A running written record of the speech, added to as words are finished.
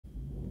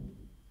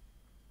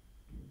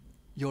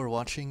You're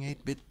watching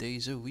 8-Bit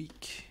Days a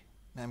Week.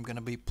 I'm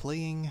gonna be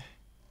playing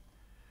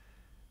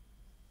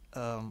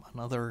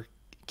another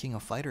King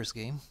of Fighters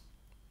game.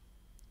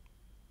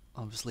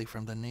 Obviously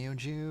from the Neo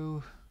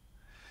Geo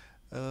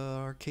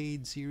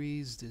arcade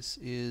series. This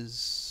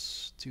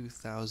is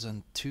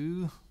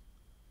 2002.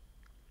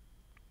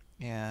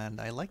 And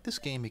I like this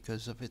game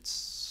because of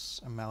its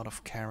amount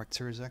of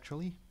characters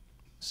actually.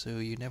 So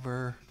you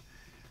never...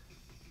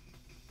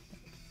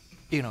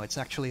 it's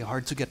actually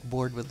hard to get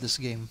bored with this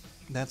game.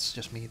 That's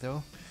just me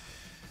though.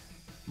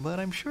 But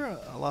I'm sure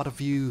a lot of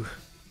you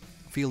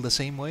feel the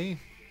same way.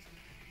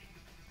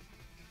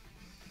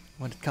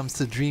 When it comes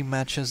to dream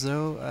matches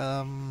though,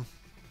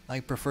 I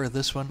prefer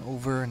this one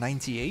over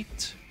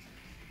 98.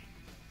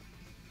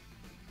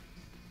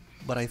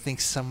 But I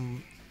think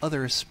some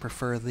others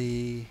prefer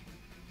the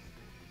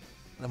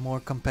more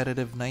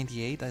competitive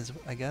 98,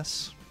 I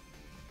guess.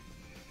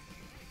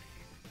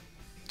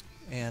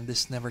 And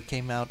this never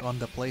came out on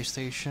the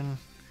PlayStation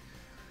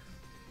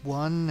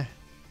 1.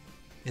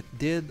 It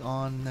did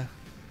on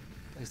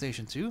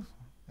PlayStation 2.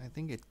 I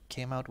think it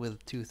came out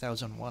with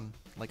 2001,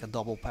 like a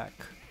double pack.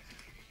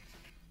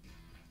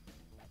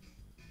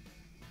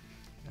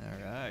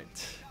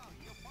 Alright.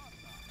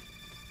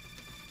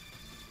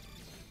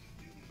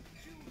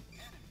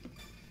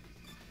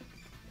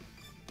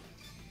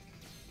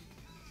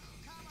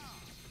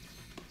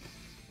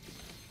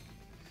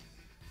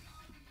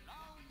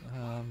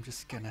 I'm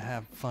just gonna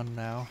have fun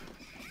now.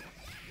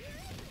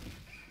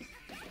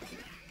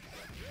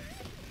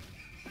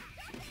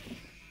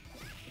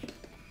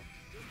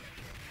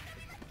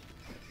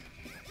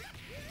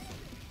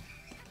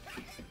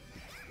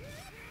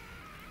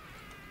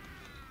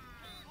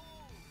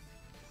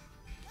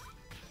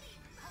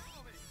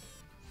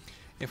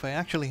 If I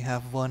actually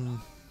have one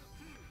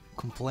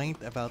complaint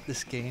about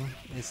this game,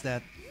 is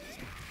that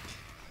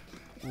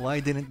why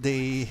didn't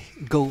they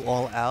go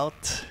all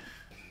out,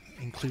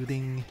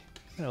 including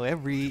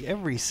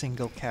every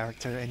single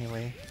character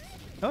anyway?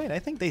 Oh wait, I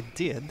think they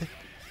did,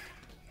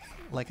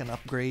 like an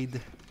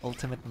upgrade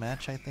ultimate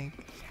match, I think,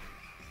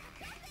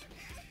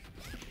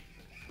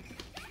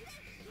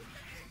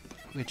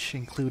 which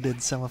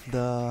included some of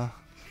the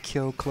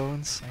Kyo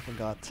clones. I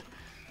forgot.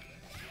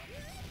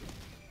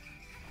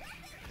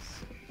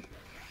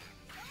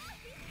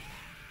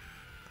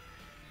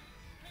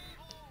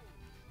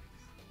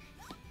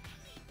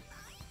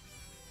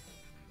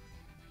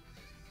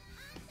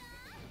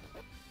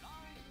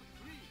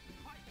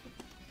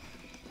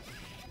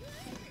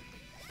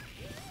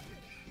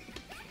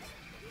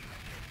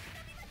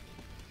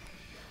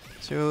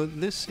 So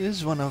this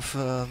is one of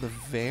the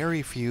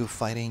very few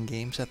fighting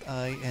games that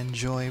I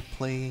enjoy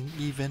playing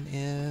even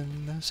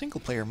in single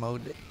player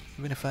mode,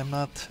 even if I'm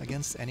not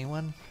against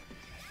anyone.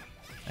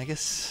 I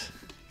guess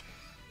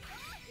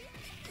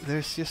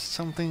there's just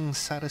something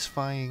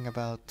satisfying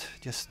about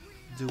just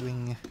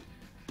doing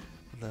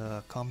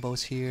the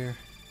combos here,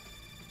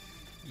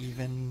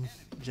 even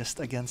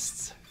just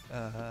against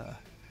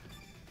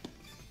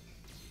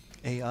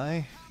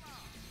AI.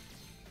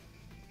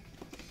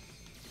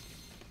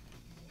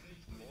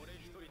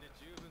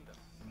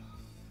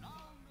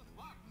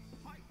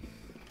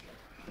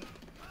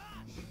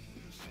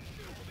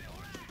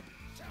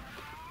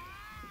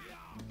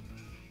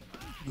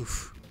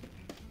 Oof.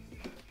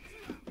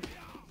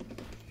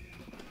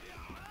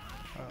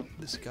 Oh,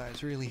 this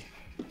guy's really...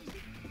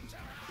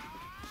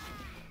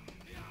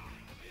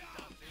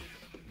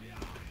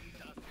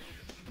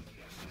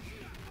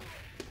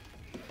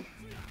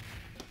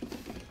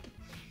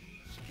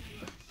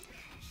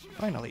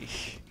 Finally,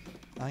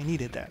 I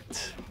needed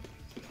that.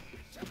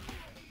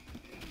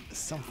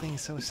 Something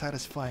so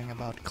satisfying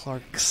about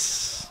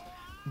Clark's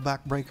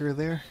backbreaker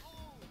there.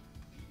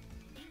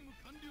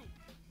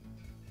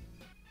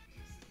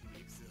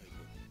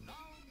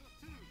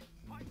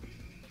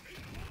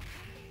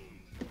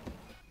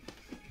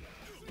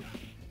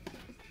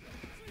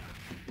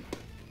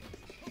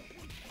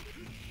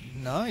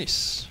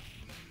 Nice.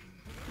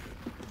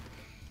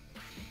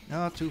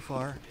 Not too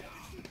far.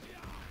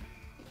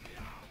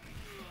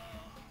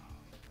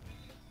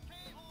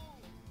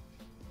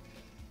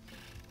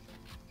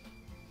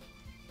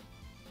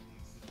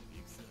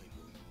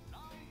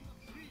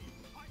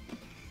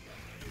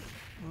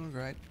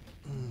 Alright.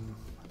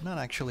 Not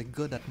actually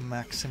good at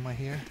Maxima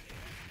here.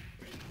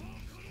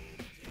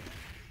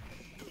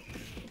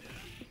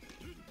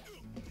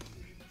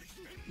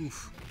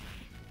 Oof.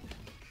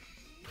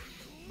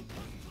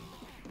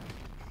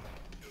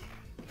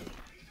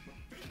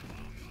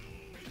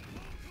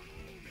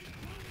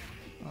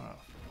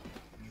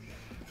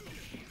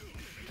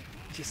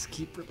 Just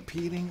keep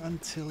repeating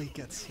until he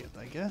gets hit,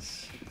 I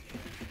guess.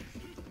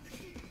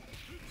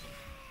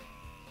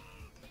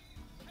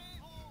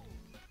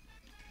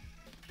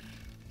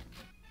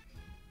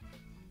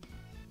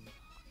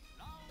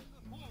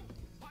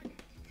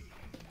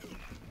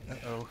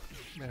 Uh-oh,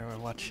 better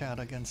watch out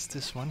against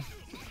this one.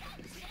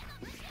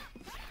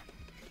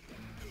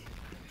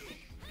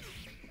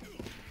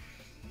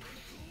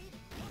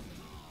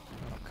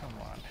 Oh, come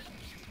on.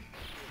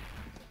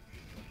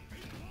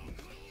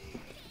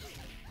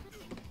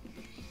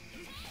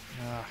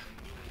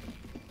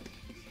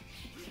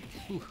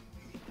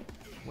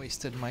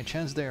 Wasted my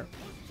chance there.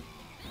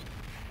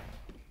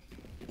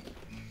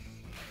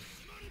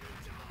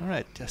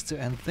 Alright, just to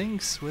end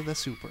things with a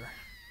super.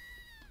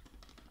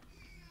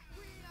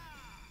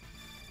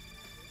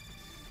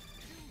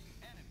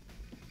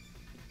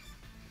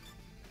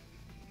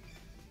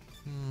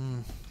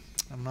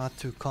 I'm not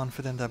too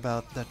confident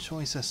about the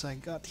choices I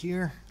got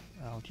here.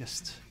 I'll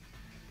just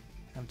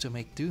have to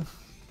make do.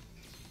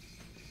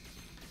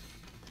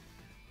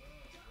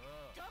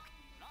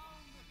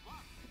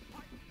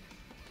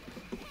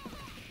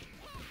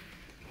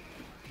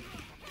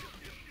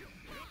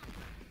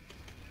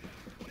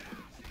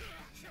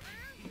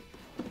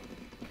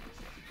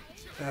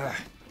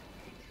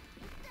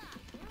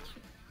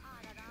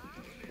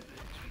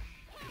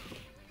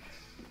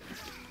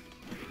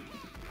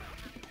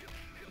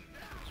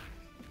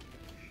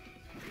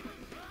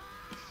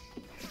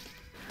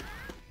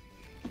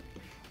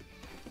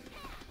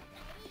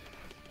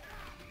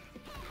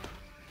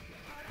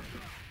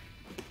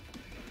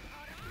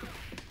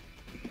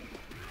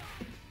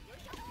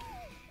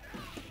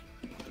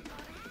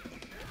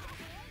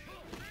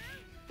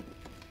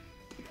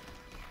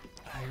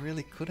 I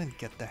really couldn't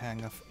get the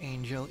hang of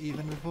Angel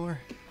even before.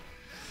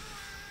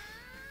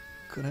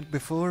 Couldn't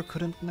before,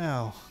 couldn't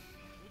now.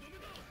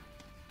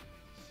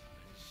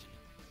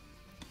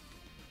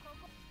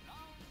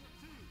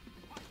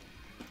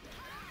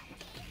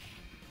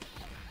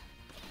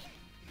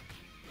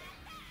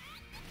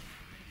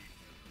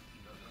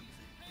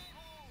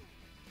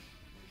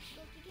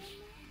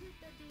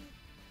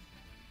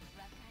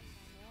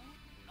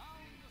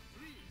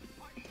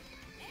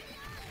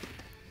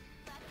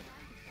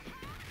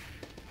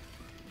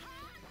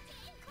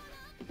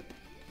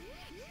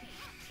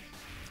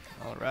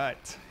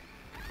 Alright.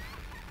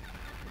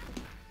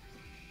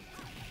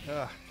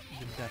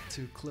 Did that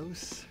too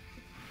close.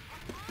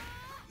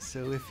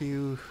 So if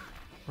you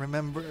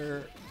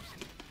remember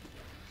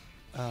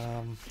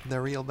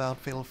the Real Bout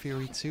Fatal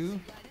Fury 2,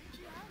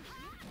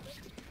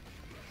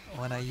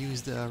 when I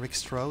used Rick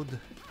Strode,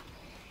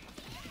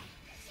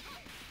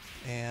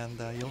 and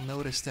you'll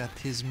notice that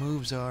his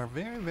moves are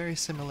very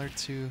similar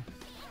to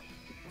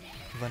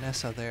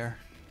Vanessa there.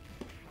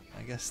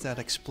 I guess that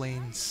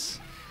explains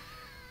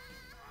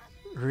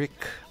Rick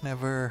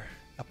never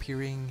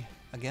appearing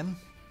again.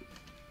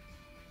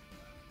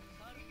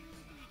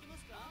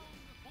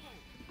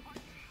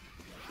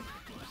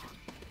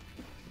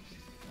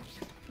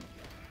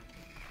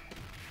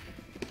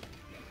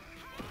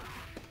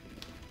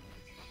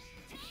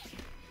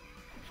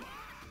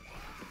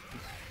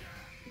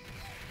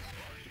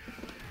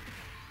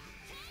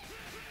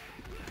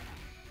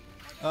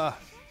 Oh,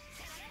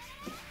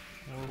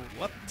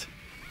 what?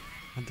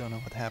 I don't know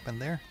what happened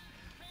there.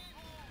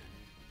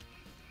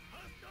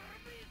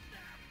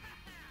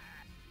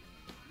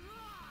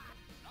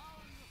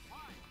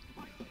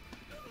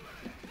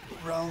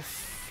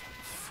 Ralph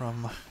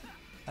from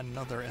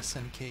another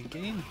SNK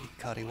game,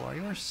 Ikari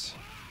Warriors.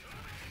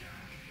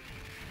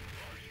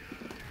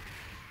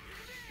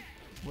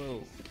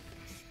 Whoa.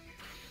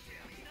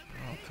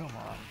 Oh, come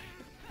on.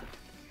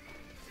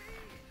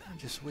 I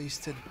just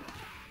wasted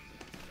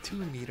 2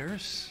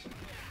 meters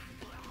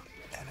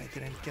and I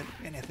didn't get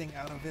anything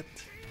out of it.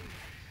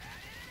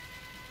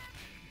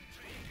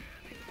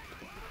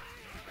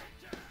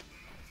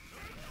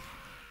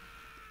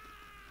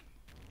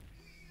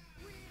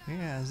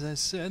 Yeah, as I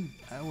said,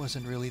 I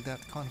wasn't really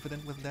that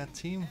confident with that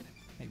team.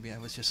 Maybe I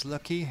was just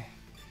lucky.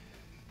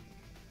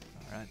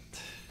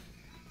 Alright.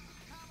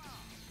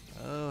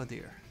 Oh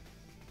dear.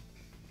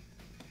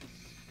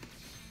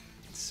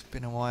 It's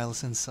been a while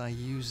since I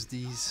used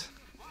these.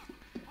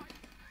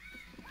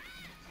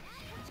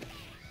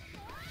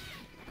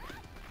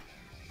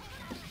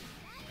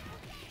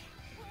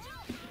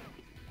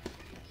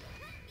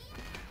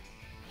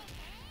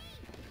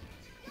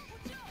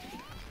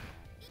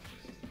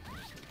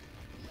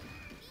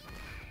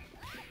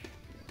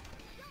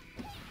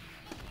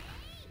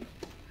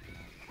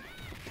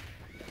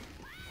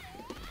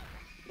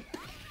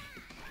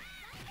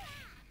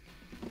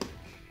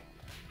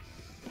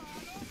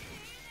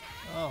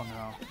 Oh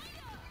no.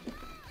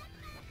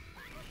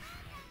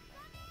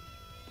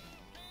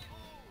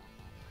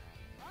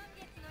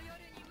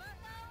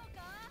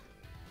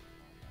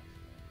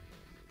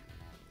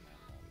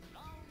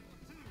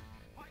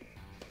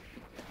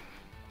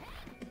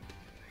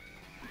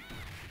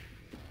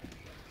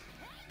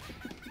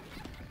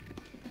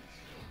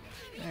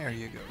 There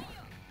you go.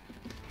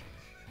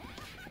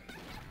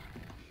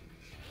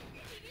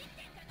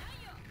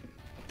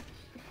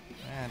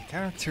 And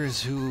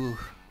characters who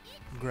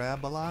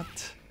grab a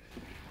lot,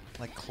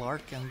 like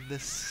Clark and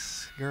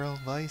this girl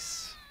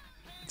Vice,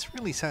 it's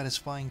really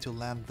satisfying to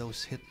land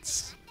those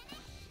hits.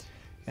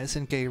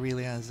 SNK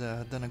really has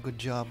done a good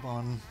job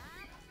on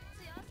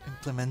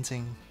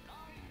implementing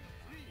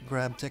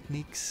grab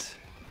techniques.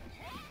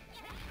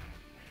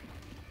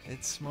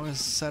 It's more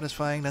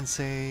satisfying than,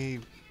 say,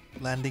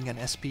 landing an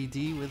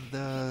SPD with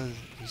the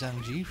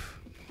Zangief.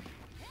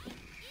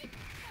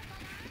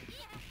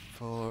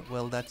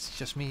 Well, that's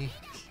just me.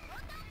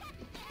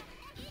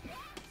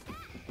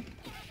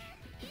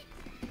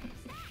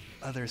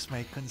 others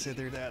might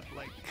consider that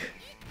like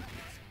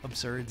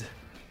absurd.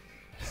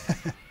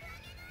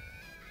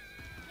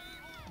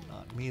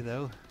 Not me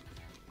though.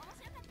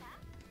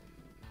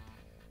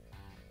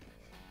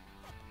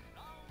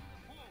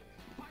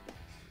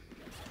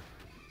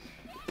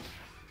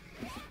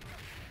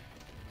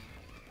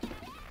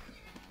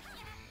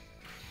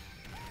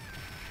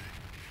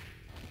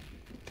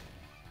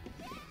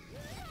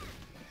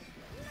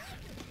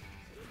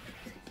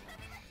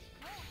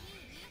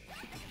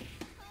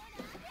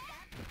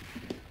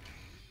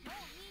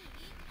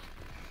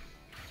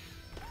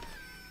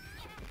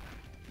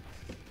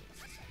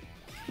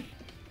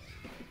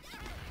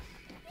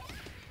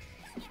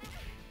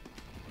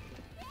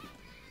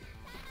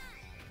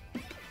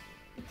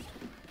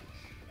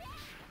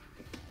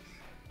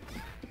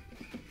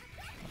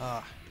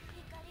 Ah.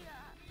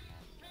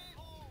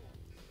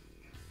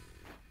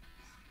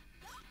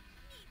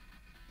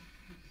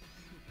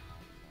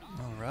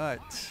 All right.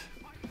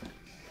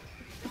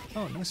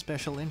 Oh, no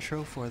special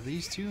intro for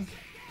these two.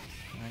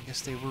 I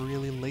guess they were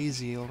really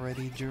lazy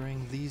already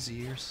during these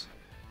years.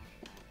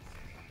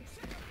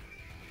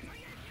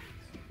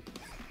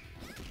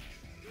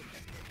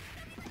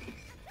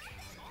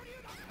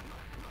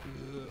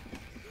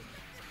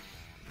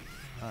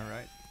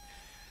 Alright.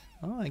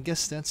 Well, I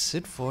guess that's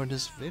it for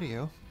this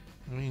video.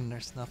 I mean,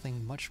 there's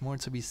nothing much more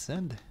to be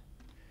said.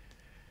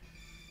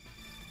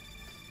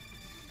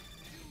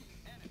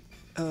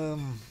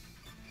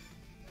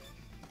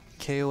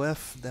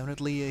 KOF,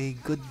 definitely a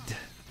good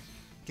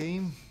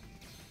game.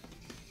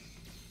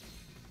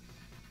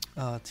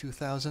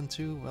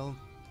 2002, well,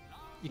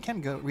 you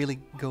can't really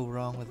go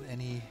wrong with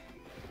any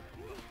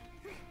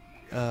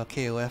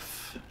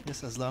KOF,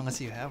 just as long as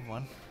you have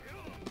one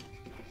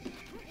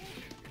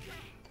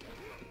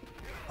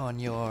on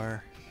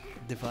your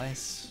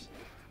device,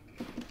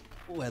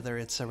 whether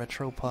it's a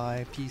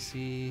RetroPie,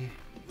 PC,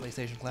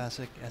 PlayStation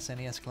Classic,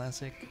 SNES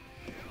Classic.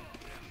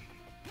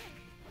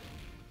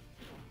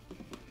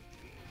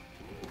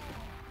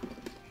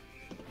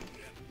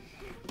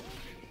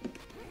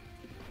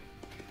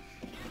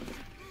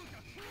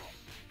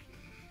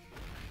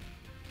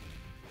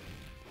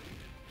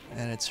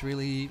 And it's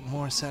really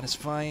more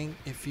satisfying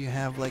if you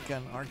have like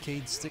an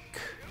arcade stick.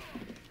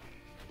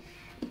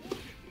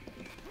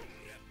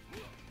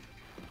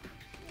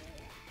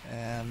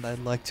 And I'd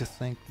like to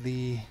thank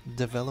the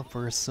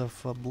developers of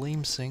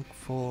BlameSync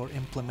for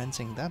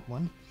implementing that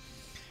one.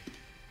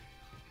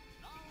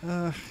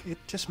 It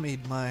just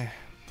made my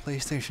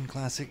PlayStation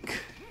Classic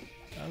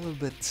a little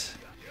bit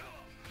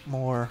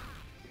more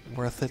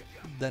worth it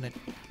than it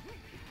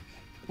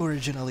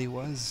originally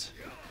was.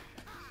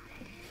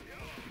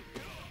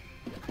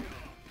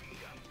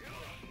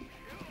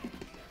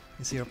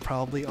 So you're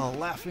probably all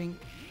laughing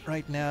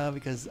right now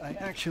because I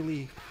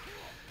actually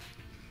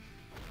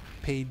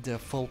paid the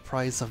full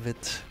price of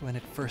it when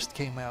it first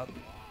came out.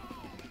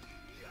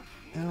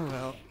 Oh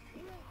well.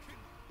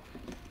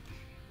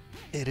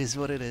 It is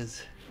what it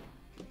is.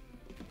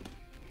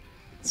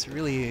 It's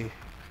really...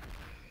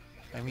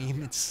 I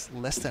mean, it's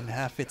less than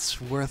half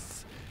its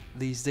worth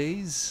these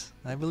days,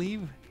 I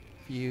believe.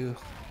 If you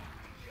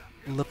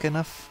look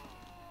enough.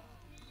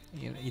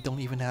 You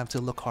don't even have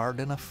to look hard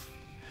enough.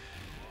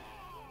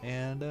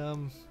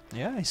 And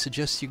yeah, I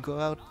suggest you go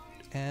out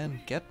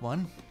and get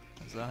one,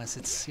 as long as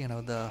it's, you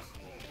know, the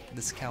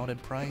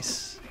discounted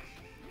price.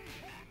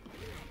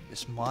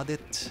 Just mod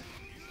it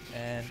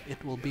and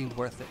it will be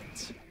worth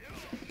it.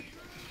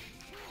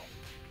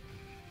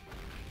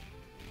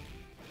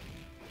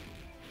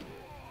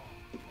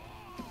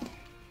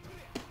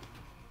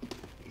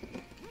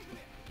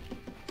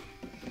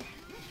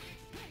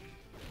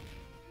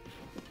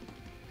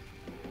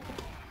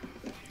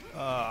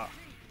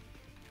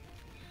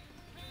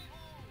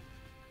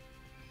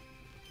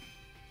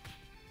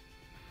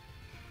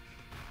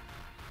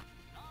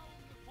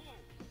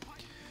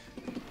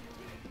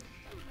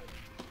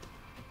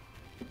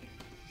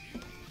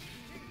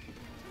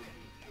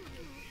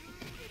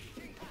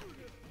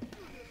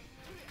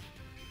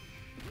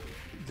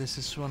 This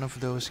is one of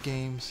those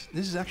games.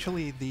 This is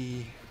actually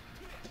the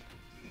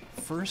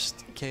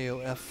first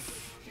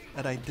KOF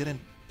that I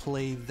didn't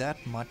play that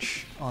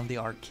much on the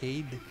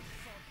arcade,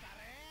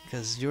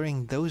 because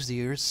during those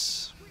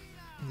years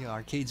the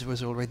arcades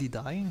was already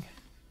dying.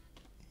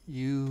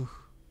 You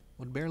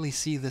would barely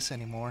see this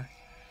anymore,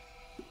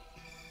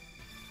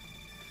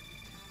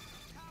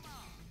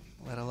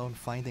 let alone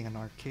finding an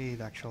arcade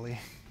actually.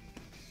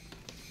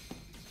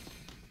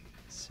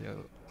 So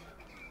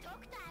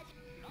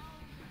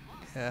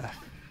yeah,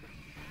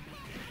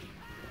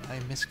 I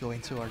miss going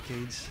to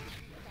arcades.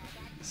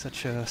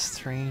 Such a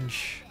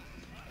strange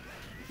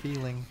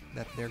feeling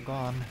that they're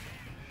gone.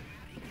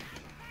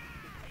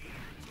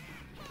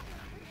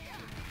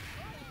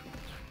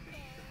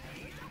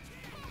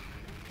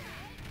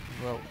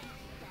 Whoa.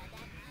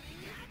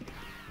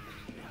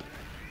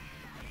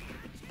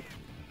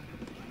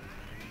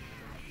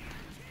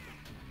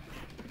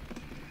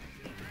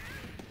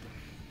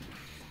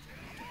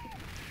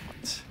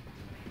 What?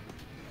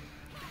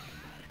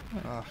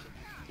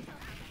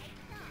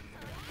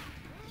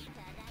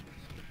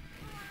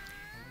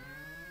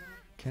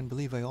 Can't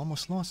believe I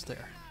almost lost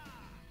there.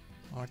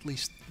 Or at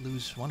least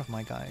lose one of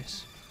my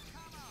guys.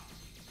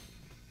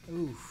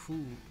 Oof.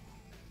 Ooh.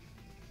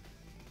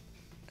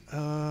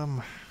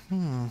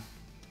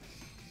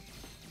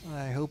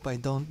 I hope I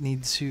don't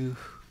need to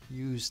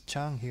use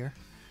Chang here.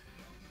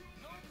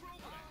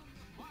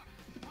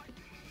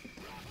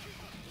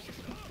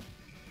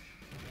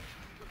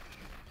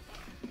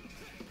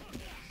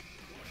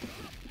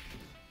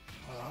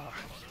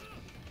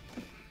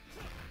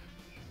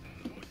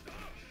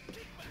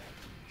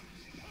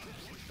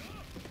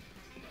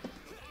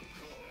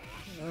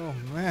 Oh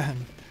man.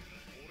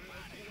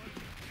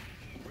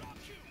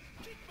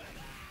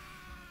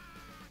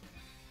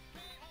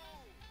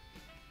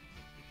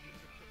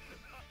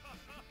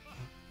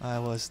 I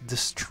was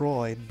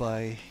destroyed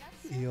by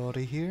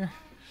Iori here.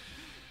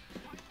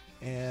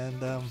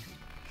 And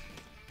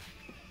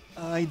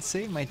I'd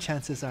say my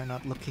chances are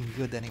not looking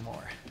good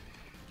anymore,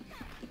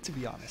 to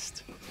be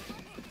honest.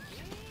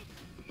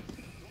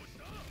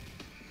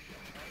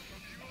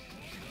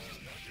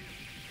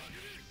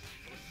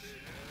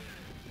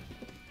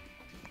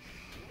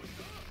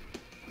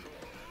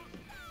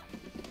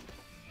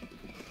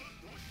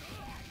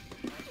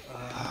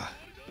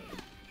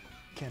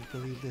 Can't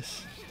believe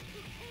this.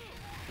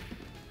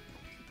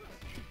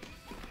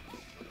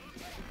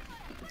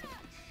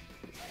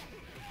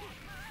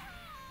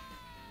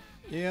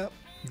 Yep,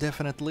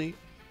 definitely.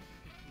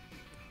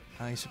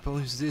 I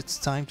suppose it's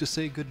time to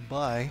say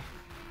goodbye.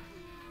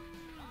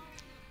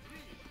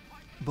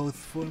 Both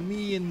for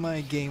me in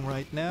my game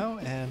right now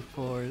and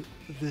for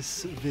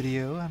this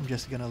video. I'm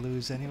just gonna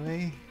lose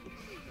anyway.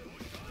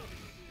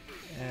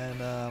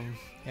 And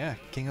yeah,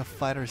 King of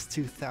Fighters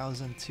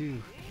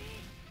 2002.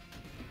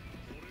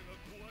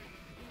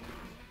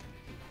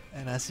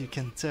 And as you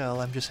can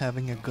tell, I'm just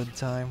having a good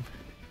time.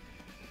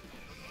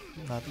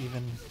 Not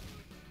even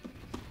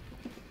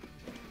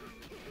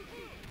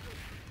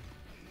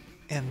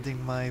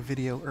ending my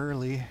video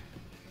early.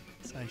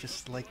 So I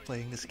just like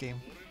playing this game.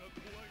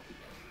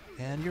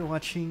 And you're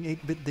watching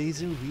 8-Bit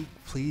Days a Week.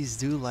 Please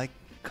do like,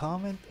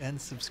 comment, and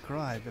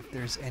subscribe if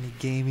there's any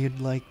game you'd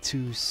like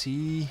to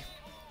see.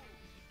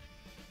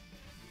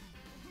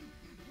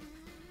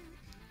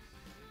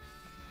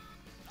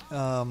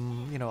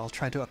 You know, I'll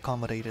try to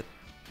accommodate it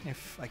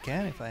if I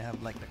can, if I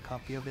have like the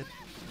copy of it.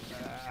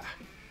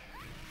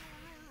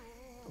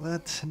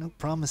 But no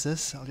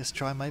promises, I'll just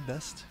try my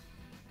best.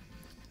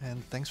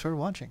 And thanks for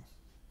watching.